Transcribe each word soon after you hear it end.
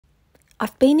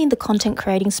I've been in the content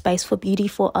creating space for beauty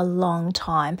for a long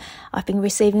time. I've been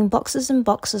receiving boxes and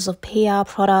boxes of PR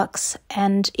products,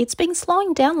 and it's been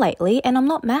slowing down lately, and I'm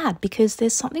not mad because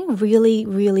there's something really,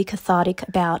 really cathartic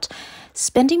about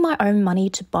spending my own money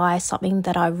to buy something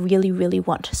that I really, really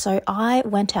want. So I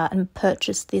went out and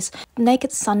purchased this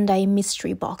Naked Sunday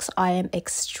mystery box. I am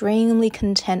extremely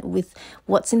content with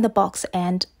what's in the box,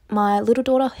 and my little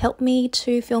daughter helped me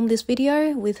to film this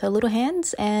video with her little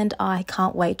hands, and I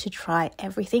can't wait to try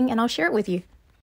everything, and I'll share it with you.